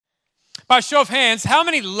by show of hands, how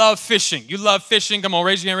many love fishing? You love fishing? Come on,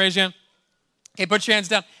 raise your hand, raise your hand. Okay, put your hands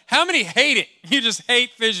down. How many hate it? You just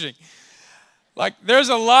hate fishing. Like, there's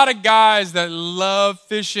a lot of guys that love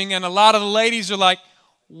fishing, and a lot of the ladies are like,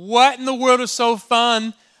 what in the world is so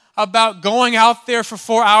fun about going out there for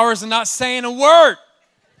 4 hours and not saying a word?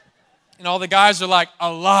 And all the guys are like, a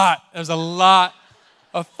lot. There's a lot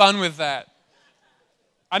of fun with that.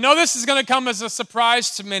 I know this is going to come as a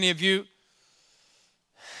surprise to many of you.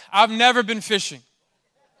 I've never been fishing.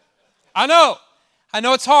 I know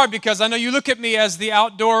it's hard because I know you look at me as the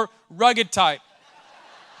outdoor rugged type.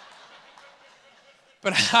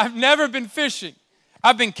 But I've never been fishing.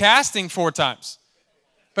 I've been casting 4 times,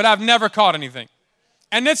 but I've never caught anything.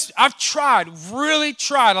 And I've tried, really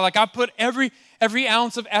tried. Like, I put every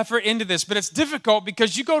ounce of effort into this, but it's difficult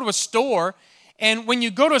because you go to a store, and when you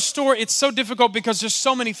go to a store, it's so difficult because there's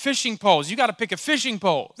so many fishing poles. You got to pick a fishing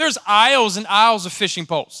pole. There's aisles and aisles of fishing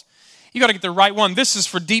poles. You got to get the right one. This is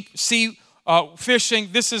for deep sea fishing.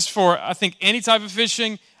 This is for, I think, any type of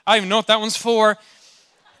fishing. I don't even know what that one's for.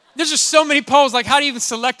 There's just so many poles. Like, how do you even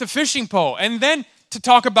select a fishing pole? And then to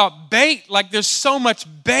talk about bait, like there's so much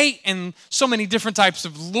bait and so many different types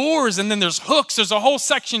of lures. And then there's hooks. There's a whole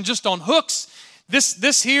section just on hooks.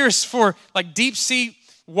 This here is for like deep sea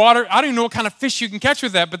water. I don't even know what kind of fish you can catch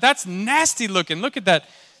with that, but that's nasty looking. Look at that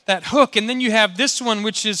hook. And then you have this one,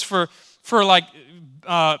 which is for like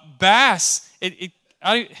bass.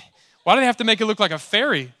 Why do they have to make it look like a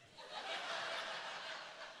ferry?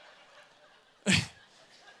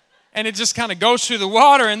 And it just kind of goes through the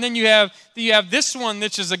water. And then you have this one,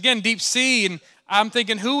 which is, again, deep sea. And I'm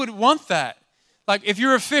thinking, who would want that? Like, if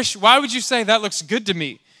you're a fish, why would you say that looks good to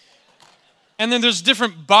me? And then there's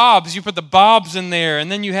different bobs. You put the bobs in there. And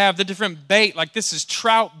then you have the different bait. Like, this is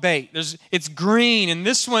trout bait. It's green. And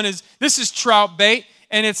this is trout bait.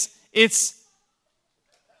 And it's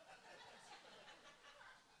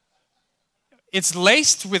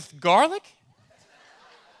laced with garlic.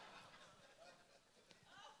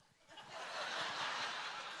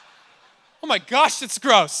 Oh my gosh, it's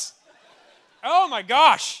gross. Oh my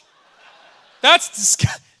gosh. That's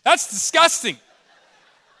disgusting.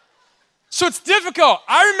 So it's difficult.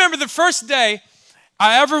 I remember the first day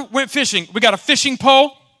I ever went fishing. We got a fishing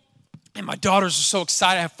pole, and my daughters are so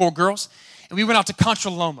excited. I have 4 girls, and we went out to Contra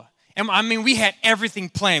Loma. And I mean, we had everything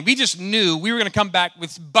planned. We just knew we were going to come back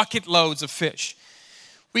with bucket loads of fish.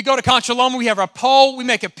 We go to Contra Loma. We have our pole. We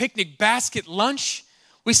make a picnic basket lunch.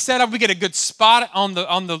 We set up, we get a good spot on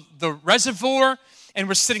the reservoir, and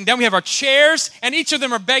we're sitting down. We have our chairs, and each of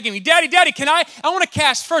them are begging me, Daddy, can I want to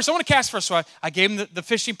cast first. So I gave them the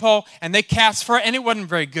fishing pole, and they cast for it, and it wasn't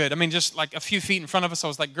very good. I mean, just like a few feet in front of us. I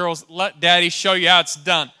was like, girls, let Daddy show you how it's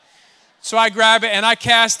done. So I grab it, and I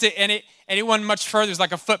cast it, and it wasn't much further. It was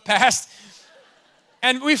like a foot past.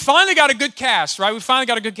 And we finally got a good cast, right?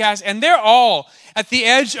 And they're all at the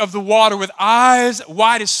edge of the water with eyes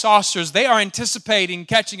wide as saucers. They are anticipating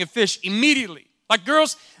catching a fish immediately. Like,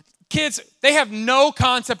 girls, kids, they have no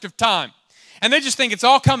concept of time. And they just think it's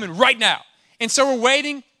all coming right now. And so we're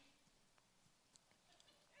waiting.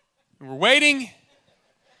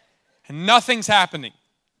 And nothing's happening.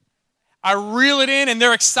 I reel it in, and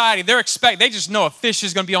they're excited. They just know a fish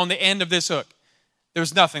is going to be on the end of this hook. There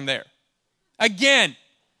was nothing there. Again,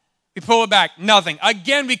 we pull it back, nothing.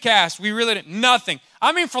 Again, we cast, we reel it in, nothing.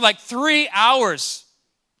 I mean, for like 3 hours.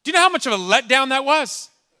 Do you know how much of a letdown that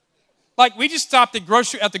was? Like, we just stopped at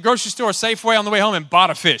the grocery store, Safeway, on the way home and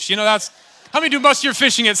bought a fish. You know, that's, how many do most of your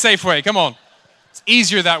fishing at Safeway? Come on. It's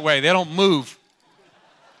easier that way. They don't move.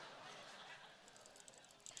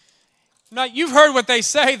 Now, you've heard what they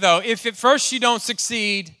say, though. If at first you don't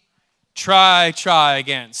succeed, try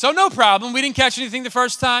again. So no problem. We didn't catch anything the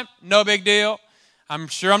first time. No big deal. I'm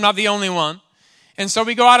sure I'm not the only one. And so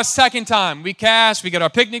we go out a second time. We cast. We get our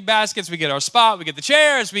picnic baskets. We get our spot. We get the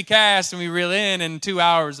chairs. We cast, and we reel in 2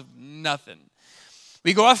 hours of nothing.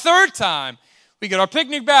 We go a third time. We get our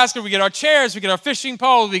picnic basket. We get our chairs. We get our fishing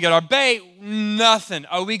pole. We get our bait. Nothing.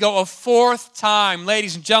 Oh, we go a fourth time.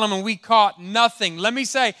 Ladies and gentlemen, we caught nothing. Let me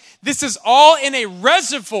say, this is all in a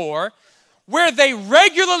reservoir where they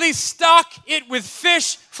regularly stock it with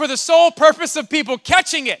fish for the sole purpose of people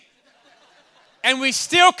catching it. And we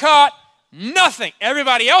still caught nothing.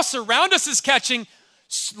 Everybody else around us is catching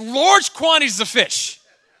large quantities of fish.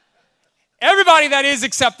 Everybody, that is,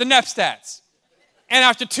 except the Nepstads. And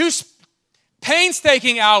after 2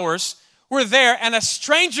 painstaking hours, we're there, and a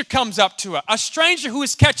stranger comes up to us. A stranger who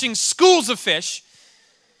is catching schools of fish.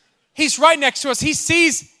 He's right next to us. He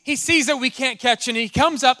sees that we can't catch, and he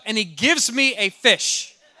comes up and he gives me a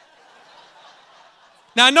fish.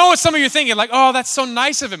 Now, I know what some of you are thinking, like, oh, that's so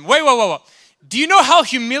nice of him. Wait. Do you know how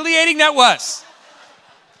humiliating that was?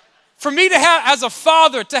 For me to have, as a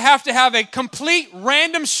father, to have a complete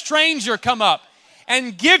random stranger come up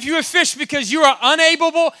and give you a fish because you are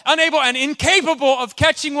unable and incapable of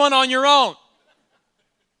catching one on your own.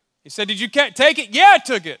 He said, did you take it? Yeah, I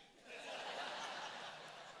took it.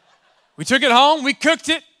 We took it home, we cooked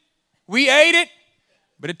it, we ate it,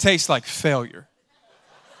 but it tastes like failure.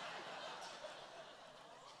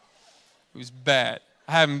 It was bad.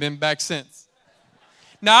 I haven't been back since.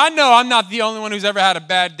 Now, I know I'm not the only one who's ever had a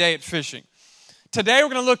bad day at fishing. Today, we're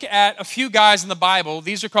going to look at a few guys in the Bible.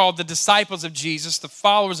 These are called the disciples of Jesus, the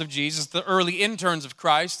followers of Jesus, the early interns of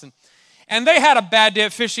Christ. And they had a bad day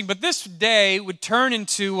at fishing, but this day would turn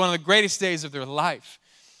into one of the greatest days of their life.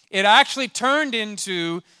 It actually turned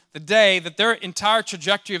into the day that their entire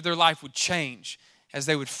trajectory of their life would change as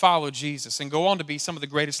they would follow Jesus and go on to be some of the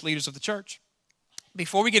greatest leaders of the church.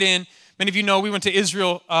 Before we get in, many of you know we went to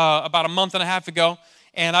Israel about a month and a half ago,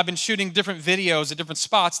 and I've been shooting different videos at different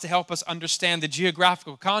spots to help us understand the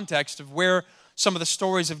geographical context of where some of the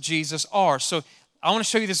stories of Jesus are. So I want to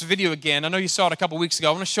show you this video again. I know you saw it a couple weeks ago.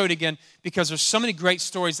 I want to show it again because there's so many great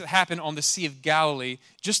stories that happen on the Sea of Galilee,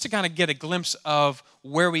 just to kind of get a glimpse of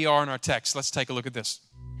where we are in our text. Let's take a look at this.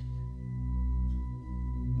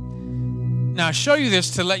 Now, I show you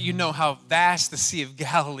this to let you know how vast the Sea of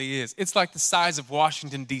Galilee is. It's like the size of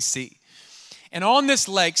Washington, D.C. And on this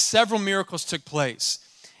lake, several miracles took place.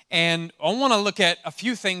 And I want to look at a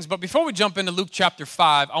few things, but before we jump into Luke chapter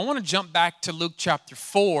 5, I want to jump back to Luke chapter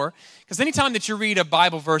 4, because anytime that you read a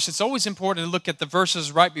Bible verse, it's always important to look at the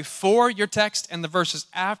verses right before your text and the verses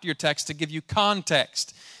after your text to give you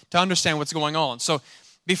context, to understand what's going on. So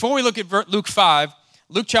before we look at Luke 5,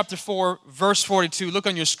 Luke chapter 4, verse 42, look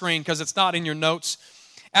on your screen because it's not in your notes.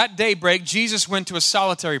 At daybreak, Jesus went to a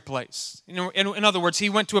solitary place. In other words, he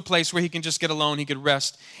went to a place where he can just get alone, he could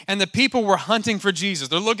rest. And the people were hunting for Jesus.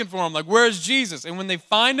 They're looking for him, like, where's Jesus? And when they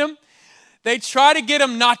find him, they try to get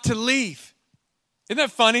him not to leave. Isn't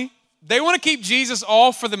that funny? They want to keep Jesus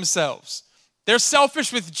all for themselves. They're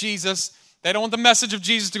selfish with Jesus. They don't want the message of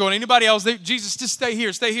Jesus to go to anybody else. Jesus, just stay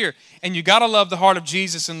here, stay here. And you got to love the heart of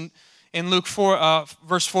Jesus in Luke 4,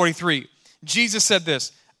 verse 43. Jesus said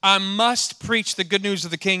this, I must preach the good news of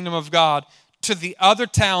the kingdom of God to the other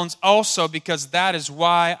towns also, because that is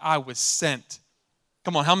why I was sent.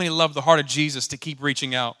 Come on, how many love the heart of Jesus to keep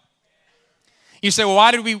reaching out? You say, well, why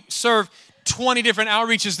did we serve 20 different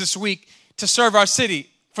outreaches this week to serve our city?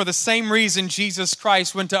 For the same reason Jesus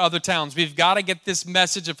Christ went to other towns. We've got to get this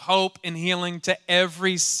message of hope and healing to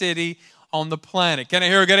every city on the planet. Can I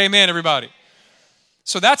hear a good amen, everybody?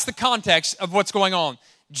 So that's the context of what's going on.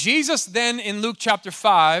 Jesus then in Luke chapter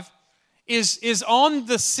 5 is on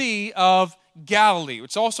the Sea of Galilee.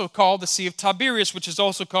 It's also called the Sea of Tiberias, which is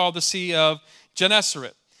also called the Sea of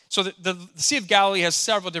Gennesaret. So the Sea of Galilee has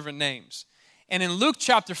several different names. And in Luke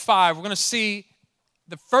chapter 5, we're going to see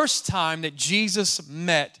the first time that Jesus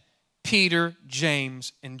met Peter,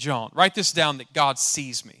 James, and John. Write this down, that God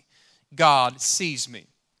sees me. God sees me.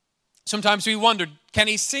 Sometimes we wonder, can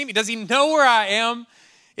he see me? Does he know where I am?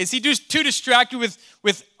 Is he just too distracted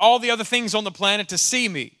with all the other things on the planet to see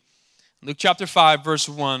me? Luke chapter 5, verse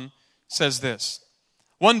 1 says this.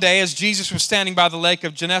 One day, as Jesus was standing by the lake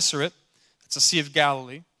of Gennesaret, it's the Sea of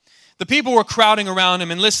Galilee, the people were crowding around him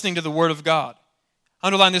and listening to the word of God.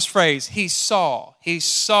 Underline this phrase, he saw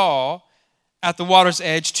at the water's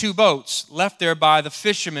edge 2 boats left there by the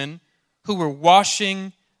fishermen who were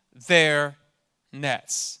washing their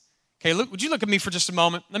nets. Okay, would you look at me for just a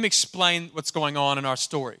moment? Let me explain what's going on in our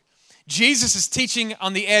story. Jesus is teaching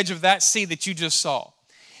on the edge of that sea that you just saw.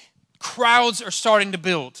 Crowds are starting to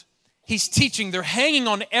build. He's teaching. They're hanging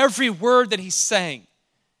on every word that he's saying.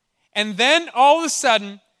 And then all of a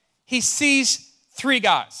sudden, he sees 3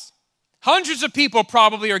 guys. Hundreds of people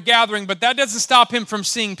probably are gathering, but that doesn't stop him from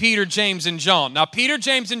seeing Peter, James, and John. Now, Peter,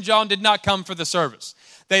 James, and John did not come for the service.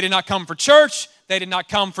 They did not come for church. They did not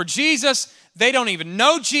come for Jesus. They don't even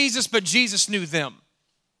know Jesus, but Jesus knew them.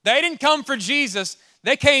 They didn't come for Jesus.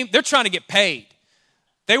 They're trying to get paid.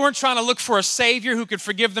 They weren't trying to look for a Savior who could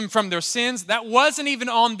forgive them from their sins. That wasn't even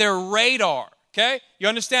on their radar, okay? You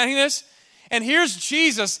understanding this? And here's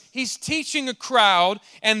Jesus. He's teaching a crowd,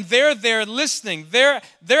 and they're there listening. They're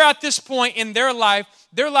at this point in their life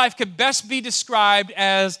could best be described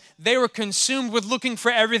as they were consumed with looking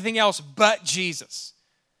for everything else but Jesus.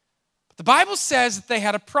 But the Bible says that they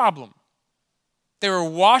had a problem. They were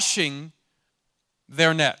washing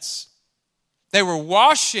their nets. They were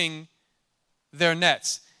washing their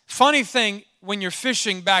nets. Funny thing, when you're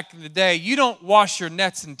fishing back in the day, you don't wash your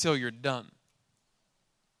nets until you're done.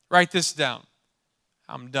 Write this down.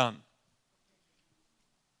 I'm done.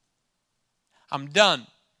 I'm done.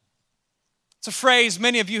 It's a phrase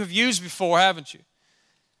many of you have used before, haven't you?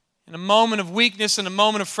 In a moment of weakness, in a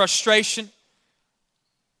moment of frustration.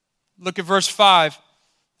 Look at verse 5.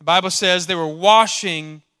 The Bible says they were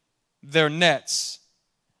washing their nets.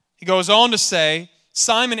 He goes on to say,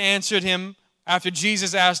 Simon answered him after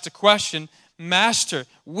Jesus asked a question, Master,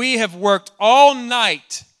 we have worked all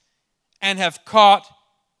night and have caught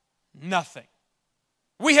nothing.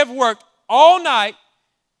 We have worked all night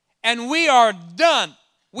and we are done.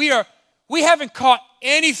 We haven't caught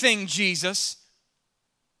anything, Jesus.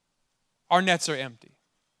 Our nets are empty.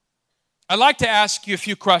 I'd like to ask you a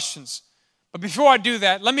few questions. But before I do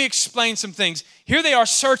that, let me explain some things. Here they are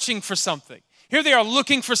searching for something. Here they are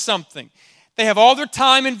looking for something. They have all their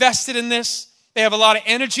time invested in this. They have a lot of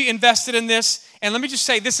energy invested in this. And let me just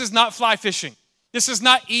say, this is not fly fishing. This is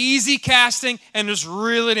not easy casting and just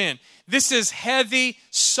reel it in. This is heavy,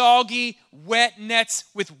 soggy, wet nets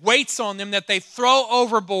with weights on them that they throw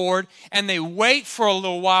overboard and they wait for a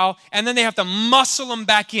little while and then they have to muscle them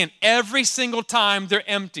back in every single time they're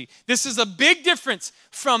empty. This is a big difference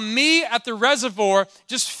from me at the reservoir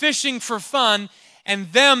just fishing for fun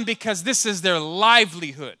and them because this is their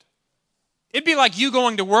livelihood. It'd be like you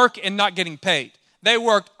going to work and not getting paid. They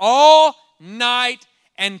worked all night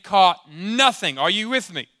and caught nothing. Are you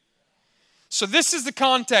with me? So this is the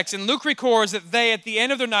context, and Luke records that they, at the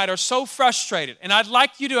end of their night, are so frustrated. And I'd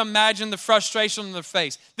like you to imagine the frustration on their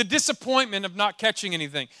face, the disappointment of not catching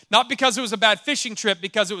anything. Not because it was a bad fishing trip,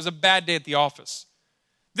 because it was a bad day at the office.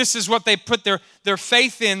 This is what they put their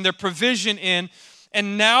faith in, their provision in,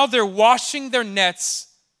 and now they're washing their nets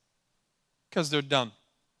because they're done.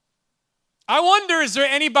 I wonder, is there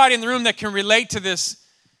anybody in the room that can relate to this,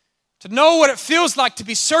 to know what it feels like to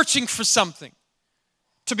be searching for something?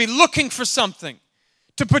 To be looking for something,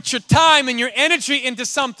 to put your time and your energy into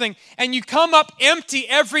something, and you come up empty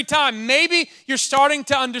every time. Maybe you're starting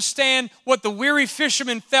to understand what the weary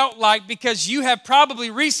fisherman felt like because you have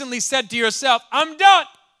probably recently said to yourself, I'm done.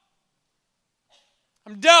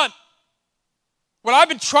 I'm done. What I've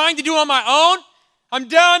been trying to do on my own, I'm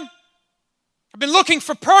done. I've been looking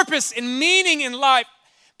for purpose and meaning in life,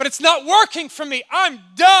 but it's not working for me. I'm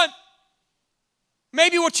done.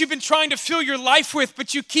 Maybe what you've been trying to fill your life with,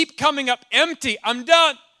 but you keep coming up empty. I'm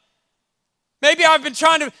done. Maybe I've been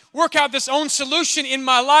trying to work out this own solution in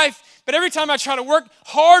my life, but every time I try to work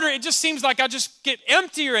harder, it just seems like I just get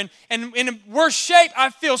emptier and in a worse shape.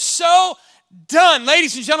 I feel so done.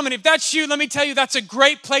 Ladies and gentlemen, if that's you, let me tell you that's a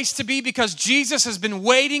great place to be because Jesus has been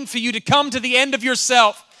waiting for you to come to the end of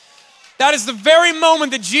yourself. That is the very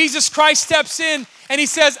moment that Jesus Christ steps in and he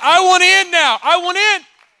says, I want in now. I want in.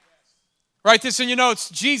 Write this in your notes.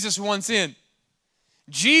 Jesus wants in.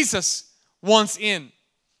 Jesus wants in.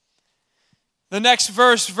 The next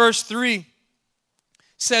verse, verse 3,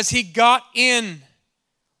 says he got in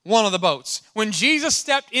one of the boats. When Jesus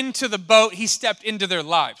stepped into the boat, he stepped into their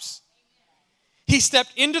lives. He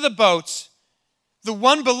stepped into the boats, the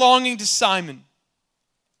one belonging to Simon,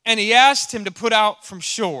 and he asked him to put out from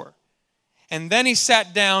shore. And then he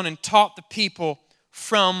sat down and taught the people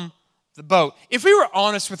from the boat. If we were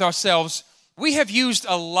honest with ourselves, we have used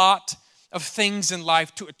a lot of things in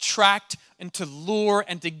life to attract and to lure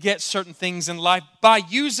and to get certain things in life by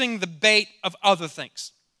using the bait of other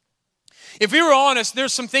things. If we were honest,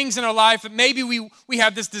 there's some things in our life that maybe we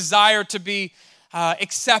have this desire to be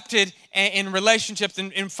accepted in relationships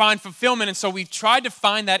and find fulfillment. And so we've tried to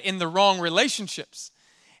find that in the wrong relationships.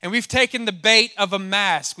 And we've taken the bait of a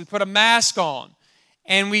mask. We put a mask on.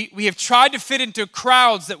 And we have tried to fit into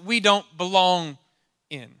crowds that we don't belong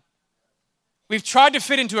in. We've tried to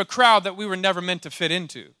fit into a crowd that we were never meant to fit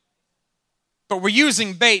into. But we're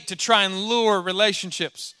using bait to try and lure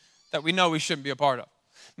relationships that we know we shouldn't be a part of.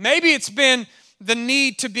 Maybe it's been the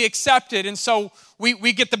need to be accepted, and so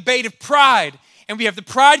we get the bait of pride, and we have the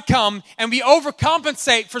pride come, and we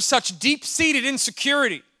overcompensate for such deep-seated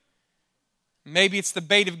insecurity. Maybe it's the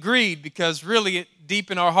bait of greed, because really deep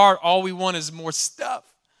in our heart, all we want is more stuff.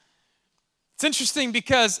 It's interesting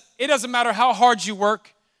because it doesn't matter how hard you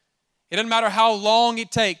work. It doesn't matter how long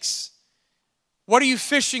it takes. What are you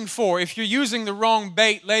fishing for? If you're using the wrong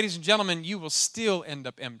bait, ladies and gentlemen, you will still end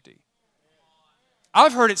up empty.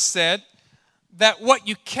 I've heard it said that what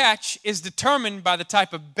you catch is determined by the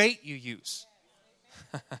type of bait you use.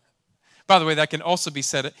 By the way, that can also be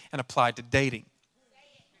said and applied to dating.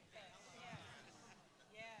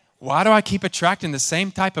 Why do I keep attracting the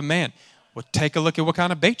same type of man? Well, take a look at what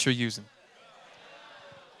kind of bait you're using.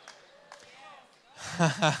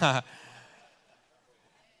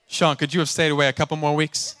 Shaun, could you have stayed away a couple more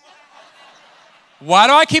weeks? Why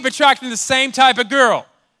do I keep attracting the same type of girl?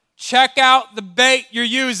 Check out the bait you're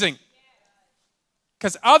using.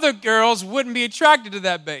 because other girls wouldn't be attracted to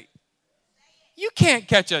that bait. You can't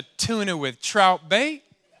catch a tuna with trout bait.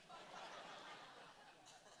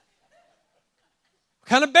 What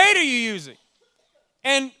kind of bait are you using?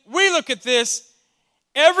 And we look at this,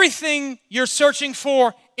 everything you're searching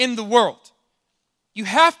for in the world, you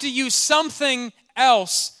have to use something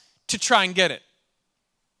else to try and get it.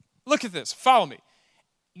 Look at this, follow me.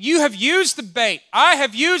 You have used the bait. I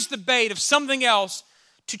have used the bait of something else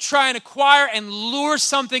to try and acquire and lure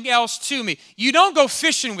something else to me. You don't go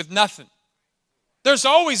fishing with nothing. There's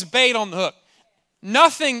always bait on the hook.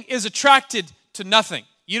 Nothing is attracted to nothing.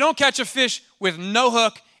 You don't catch a fish with no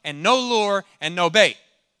hook and no lure and no bait.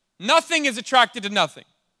 Nothing is attracted to nothing.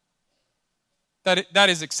 That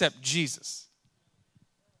is except Jesus.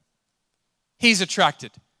 He's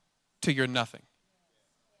attracted to your nothing.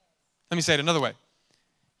 Let me say it another way.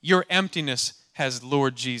 Your emptiness has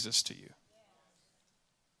lured Jesus to you.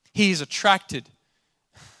 He's attracted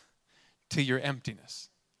to your emptiness.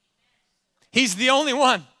 He's the only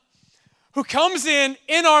one who comes in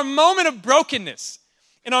our moment of brokenness,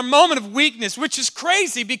 in our moment of weakness, which is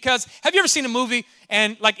crazy because have you ever seen a movie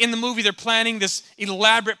and like in the movie they're planning this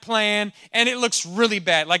elaborate plan and it looks really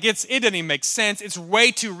bad. Like it doesn't even make sense. It's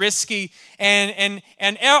way too risky and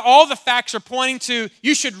all the facts are pointing to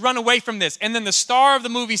you should run away from this. And then the star of the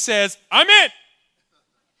movie says, I'm in.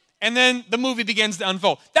 And then the movie begins to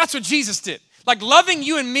unfold. That's what Jesus did. Like loving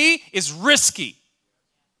you and me is risky.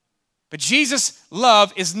 But Jesus'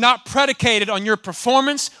 love is not predicated on your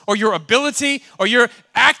performance or your ability or your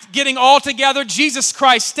act getting all together. Jesus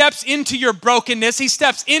Christ steps into your brokenness. He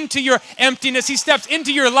steps into your emptiness. He steps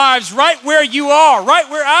into your lives right where you are, right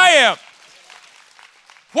where I am.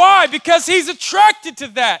 Why? Because he's attracted to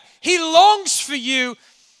that. He longs for you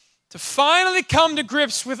to finally come to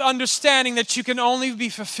grips with understanding that you can only be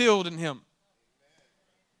fulfilled in him.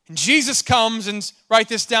 And Jesus comes and write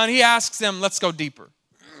this down. He asks them, let's go deeper.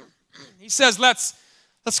 He says, let's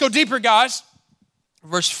go deeper, guys.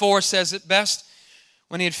 Verse 4 says it best.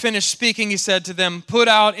 When he had finished speaking, he said to them, put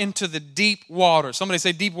out into the deep water. Somebody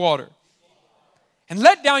say deep water. And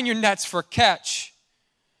let down your nets for a catch.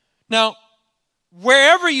 Now,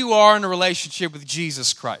 wherever you are in a relationship with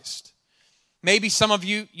Jesus Christ, maybe some of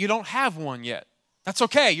you don't have one yet. That's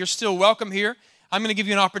okay. You're still welcome here. I'm going to give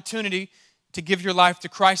you an opportunity to give your life to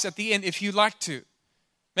Christ at the end if you'd like to.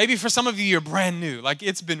 Maybe for some of you, you're brand new. Like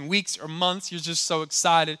it's been weeks or months. You're just so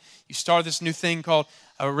excited. You started this new thing called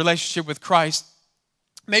a relationship with Christ.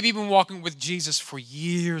 Maybe you've been walking with Jesus for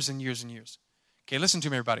years and years and years. Okay, listen to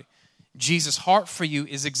me, everybody. Jesus' heart for you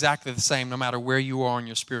is exactly the same no matter where you are on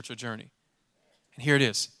your spiritual journey. And here it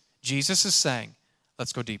is. Jesus is saying,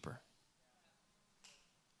 let's go deeper.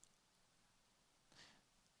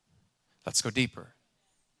 Let's go deeper.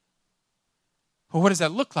 Well, what does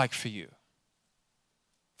that look like for you?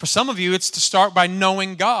 For some of you, it's to start by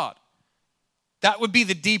knowing God. That would be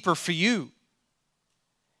the deeper for you.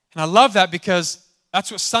 And I love that because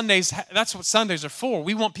that's what Sundays are for.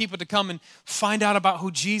 We want people to come and find out about who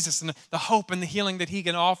Jesus and the hope and the healing that he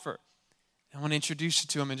can offer. I want to introduce you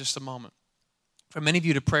to him in just a moment. For many of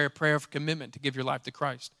you, to pray a prayer of commitment to give your life to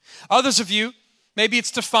Christ. Others of you, maybe it's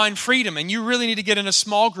to find freedom and you really need to get in a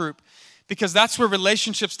small group because that's where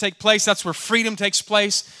relationships take place. That's where freedom takes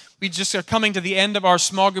place. We just are coming to the end of our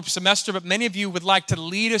small group semester, but many of you would like to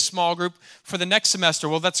lead a small group for the next semester.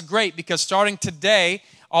 Well, that's great because starting today,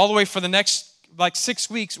 all the way for the next 6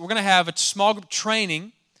 weeks, we're going to have a small group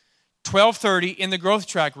training, 12:30 in the growth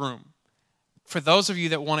track room for those of you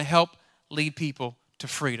that want to help lead people to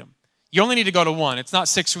freedom. You only need to go to one. It's not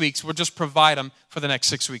 6 weeks. We'll just provide them for the next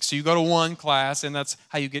 6 weeks. So you go to one class, and that's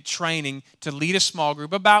how you get training to lead a small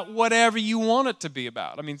group about whatever you want it to be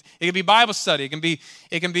about. I mean, it can be Bible study.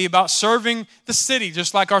 It can be about serving the city,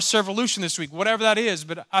 just like our Servolution this week, whatever that is.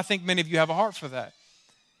 But I think many of you have a heart for that.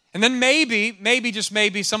 And then maybe, just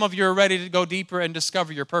maybe, some of you are ready to go deeper and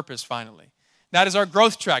discover your purpose finally. That is our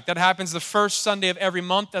growth track. That happens the first Sunday of every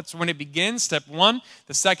month. That's when it begins, step 1.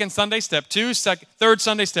 The second Sunday, step 2. Third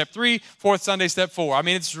Sunday, step 3. Fourth Sunday, step 4. I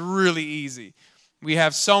mean, it's really easy. We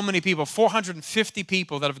have so many people, 450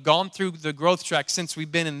 people that have gone through the growth track since we've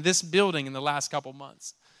been in this building in the last couple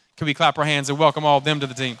months. Can we clap our hands and welcome all of them to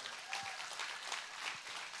the team?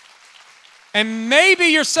 And maybe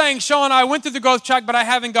you're saying, Shaun, I went through the growth track, but I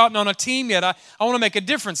haven't gotten on a team yet. I want to make a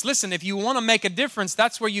difference. Listen, if you want to make a difference,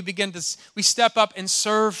 that's where we step up and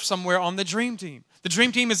serve somewhere on the dream team. The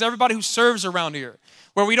dream team is everybody who serves around here,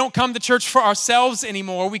 where we don't come to church for ourselves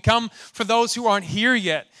anymore. We come for those who aren't here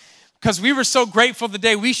yet. Because we were so grateful the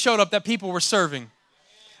day we showed up that people were serving.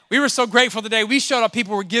 We were so grateful the day we showed up,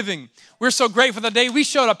 people were giving. We were so grateful the day we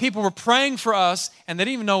showed up, people were praying for us and they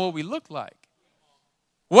didn't even know what we looked like.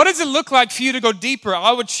 What does it look like for you to go deeper?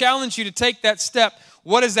 I would challenge you to take that step.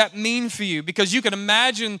 What does that mean for you? Because you can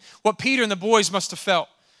imagine what Peter and the boys must have felt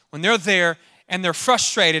when they're there and they're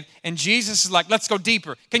frustrated and Jesus is like, let's go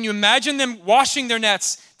deeper. Can you imagine them washing their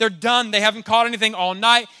nets? They're done. They haven't caught anything all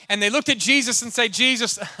night. And they looked at Jesus and say,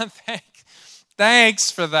 Jesus,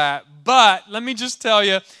 thanks for that. But let me just tell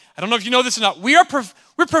you, I don't know if you know this or not, we're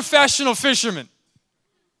professional fishermen.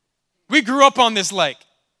 We grew up on this lake.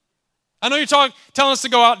 I know you're telling us to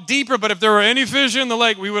go out deeper, but if there were any fish in the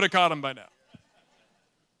lake, we would have caught them by now.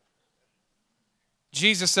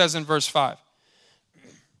 Jesus says in verse 5,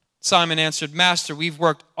 Simon answered, Master, we've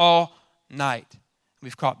worked all night.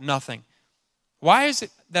 We've caught nothing. Why is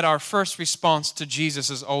it that our first response to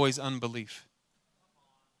Jesus is always unbelief?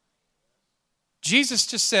 Jesus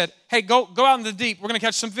just said, hey, go out in the deep. We're going to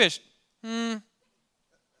catch some fish.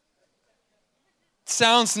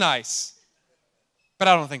 Sounds nice, but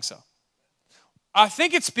I don't think so. I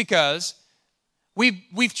think it's because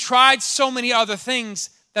we've tried so many other things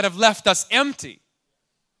that have left us empty.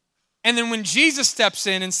 And then when Jesus steps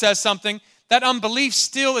in and says something, that unbelief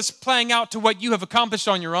still is playing out to what you have accomplished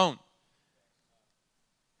on your own.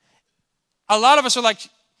 A lot of us are like,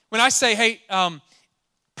 when I say, hey,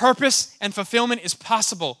 purpose and fulfillment is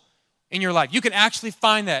possible in your life. You can actually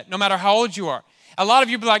find that no matter how old you are. A lot of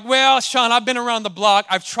you be like, well, Shaun, I've been around the block.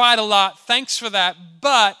 I've tried a lot. Thanks for that.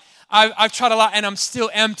 But I've tried a lot and I'm still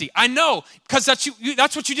empty. I know, because that's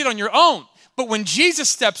what you did on your own. But when Jesus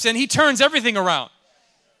steps in, he turns everything around.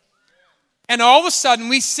 And all of a sudden,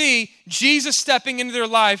 we see Jesus stepping into their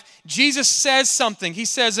life. Jesus says something. He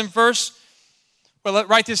says in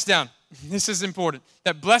write this down. This is important.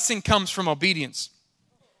 That blessing comes from obedience.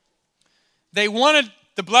 They wanted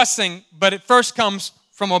the blessing, but it first comes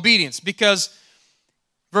from obedience. Because,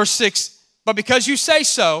 verse 6, but because you say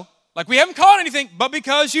so, like we haven't caught anything, but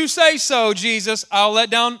because you say so, Jesus, I'll let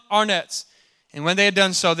down our nets. And when they had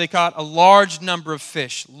done so, they caught a large number of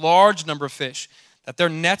fish, that their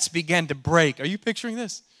nets began to break. Are you picturing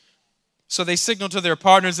this? So they signaled to their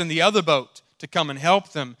partners in the other boat to come and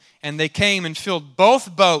help them. And they came and filled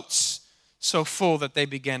both boats so full that they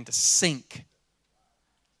began to sink.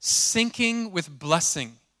 Sinking with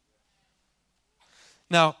blessing.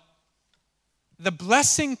 Now, the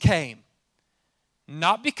blessing came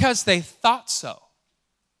not because they thought so,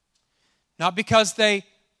 not because they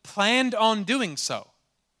planned on doing so,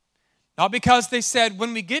 not because they said,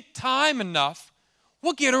 when we get time enough,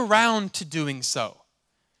 we'll get around to doing so.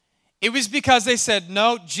 It was because they said,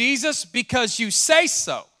 no, Jesus, because you say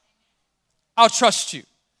so, I'll trust you.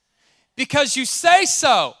 Because you say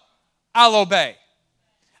so, I'll obey.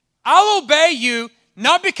 I'll obey you,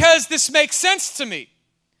 not because this makes sense to me,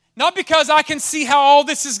 not because I can see how all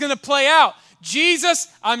this is going to play out. Jesus,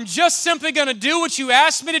 I'm just simply going to do what you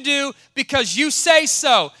asked me to do because you say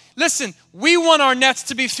so. Listen, we want our nets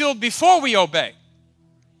to be filled before we obey.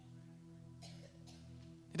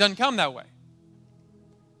 It doesn't come that way.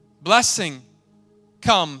 Blessing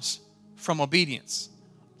comes from obedience.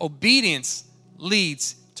 Obedience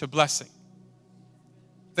leads to blessing.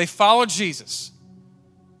 They followed Jesus,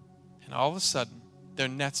 and all of a sudden, their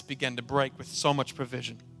nets began to break with so much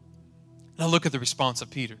provision. Now look at the response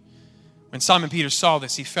of Peter. When Simon Peter saw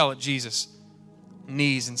this, he fell at Jesus'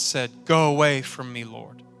 knees and said, go away from me,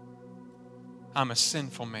 Lord. I'm a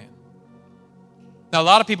sinful man. Now, a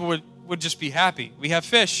lot of people would just be happy. We have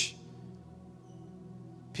fish.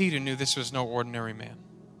 Peter knew this was no ordinary man.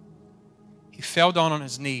 He fell down on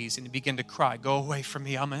his knees and he began to cry, go away from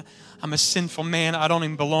me. I'm a sinful man. I don't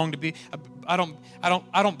even belong to be. I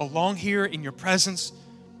don't belong here in your presence.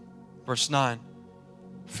 Verse 9.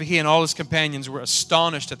 For he and all his companions were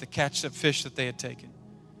astonished at the catch of fish that they had taken.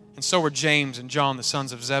 And so were James and John, the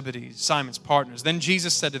sons of Zebedee, Simon's partners. Then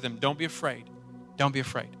Jesus said to them, don't be afraid. Don't be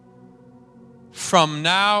afraid. From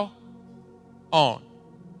now on,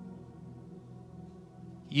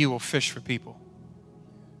 you will fish for people.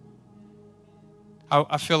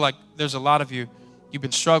 I feel like there's a lot of you, you've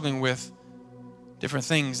been struggling with different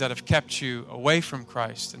things that have kept you away from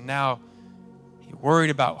Christ. And now you're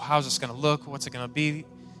worried about how's this going to look, what's it going to be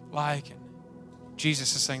like. And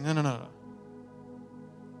Jesus is saying, no.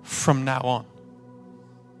 From now on.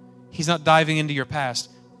 He's not diving into your past.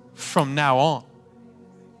 From now on,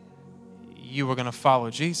 you are going to follow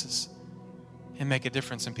Jesus and make a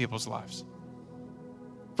difference in people's lives.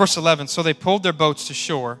 Verse 11, so they pulled their boats to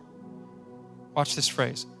shore. Watch this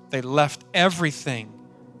phrase. They left everything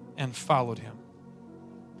and followed him.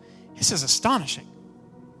 This is astonishing.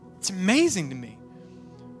 It's amazing to me.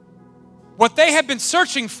 What they had been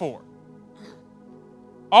searching for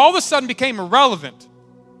all of a sudden became irrelevant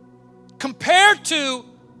compared to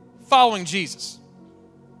following Jesus.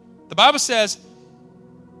 The Bible says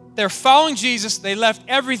they're following Jesus. They left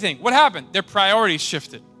everything. What happened? Their priorities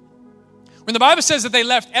shifted. When the Bible says that they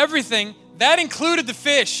left everything, that included the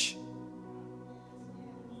fish.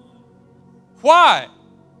 Why?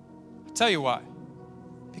 I'll tell you why.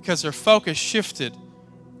 Because their focus shifted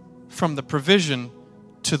from the provision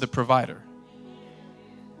to the provider.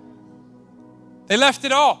 They left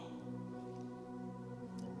it all.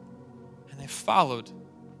 And they followed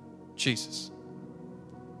Jesus.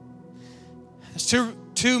 There's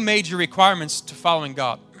two major requirements to following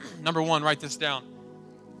God. Number one, write this down.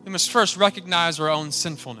 We must first recognize our own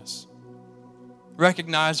sinfulness.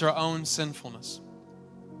 Recognize our own sinfulness.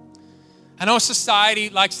 I know society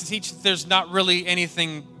likes to teach that there's not really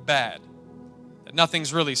anything bad, that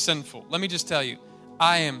nothing's really sinful. Let me just tell you,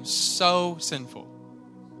 I am so sinful.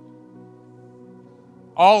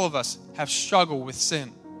 All of us have struggled with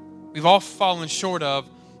sin. We've all fallen short of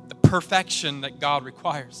the perfection that God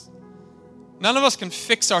requires. None of us can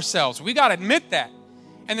fix ourselves. We got to admit that.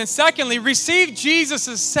 And then secondly, receive Jesus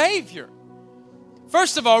as Savior.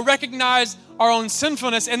 First of all, recognize our own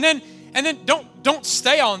sinfulness, and then don't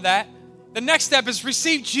stay on that. The next step is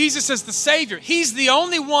receive Jesus as the Savior. He's the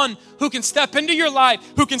only one who can step into your life,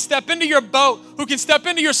 who can step into your boat, who can step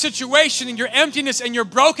into your situation and your emptiness and your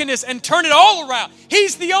brokenness and turn it all around.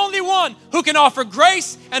 He's the only one who can offer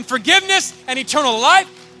grace and forgiveness and eternal life.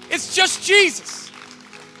 It's just Jesus.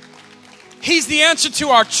 He's the answer to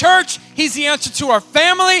our church. He's the answer to our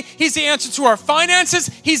family. He's the answer to our finances.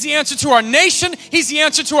 He's the answer to our nation. He's the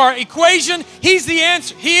answer to our equation. He's the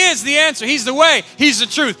answer. He is the answer. He's the way. He's the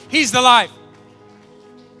truth. He's the life.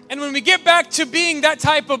 And when we get back to being that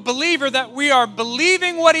type of believer, that we are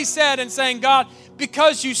believing what He said and saying, God,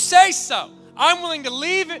 because you say so, I'm willing to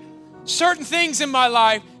leave certain things in my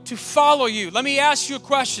life to follow you. Let me ask you a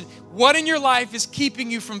question. What in your life is keeping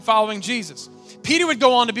you from following Jesus? Peter would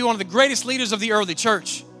go on to be one of the greatest leaders of the early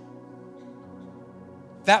church.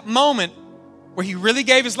 That moment where he really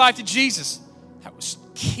gave his life to Jesus, that was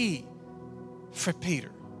key for Peter.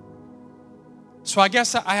 So I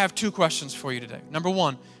guess I have two questions for you today. Number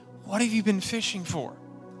one, what have you been fishing for?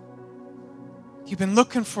 You've been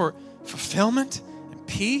looking for fulfillment and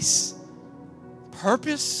peace,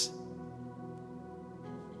 purpose,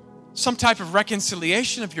 some type of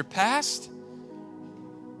reconciliation of your past?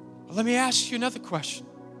 Well, let me ask you another question.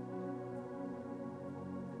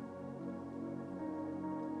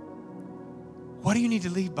 What do you need to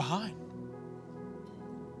leave behind?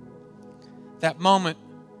 That moment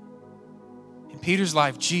in Peter's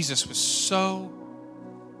life, Jesus was so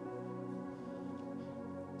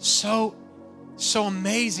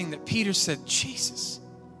amazing that Peter said, Jesus,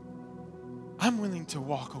 I'm willing to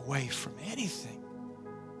walk away from anything.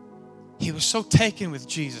 He was so taken with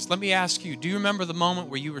Jesus. Let me ask you, do you remember the moment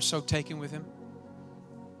where you were so taken with Him?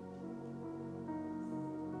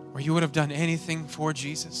 Where you would have done anything for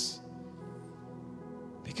Jesus?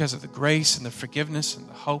 Because of the grace and the forgiveness and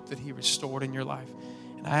the hope that He restored in your life.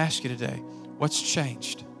 And I ask you today, what's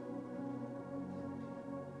changed?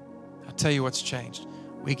 I'll tell you what's changed.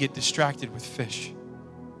 We get distracted with fish.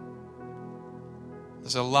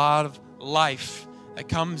 There's a lot of life that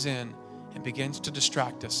comes in and begins to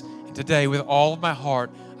distract us. And today, with all of my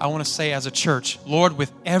heart, I want to say as a church, Lord, with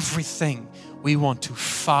everything, we want to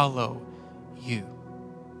follow You.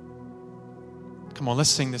 Come on, let's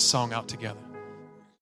sing this song out together.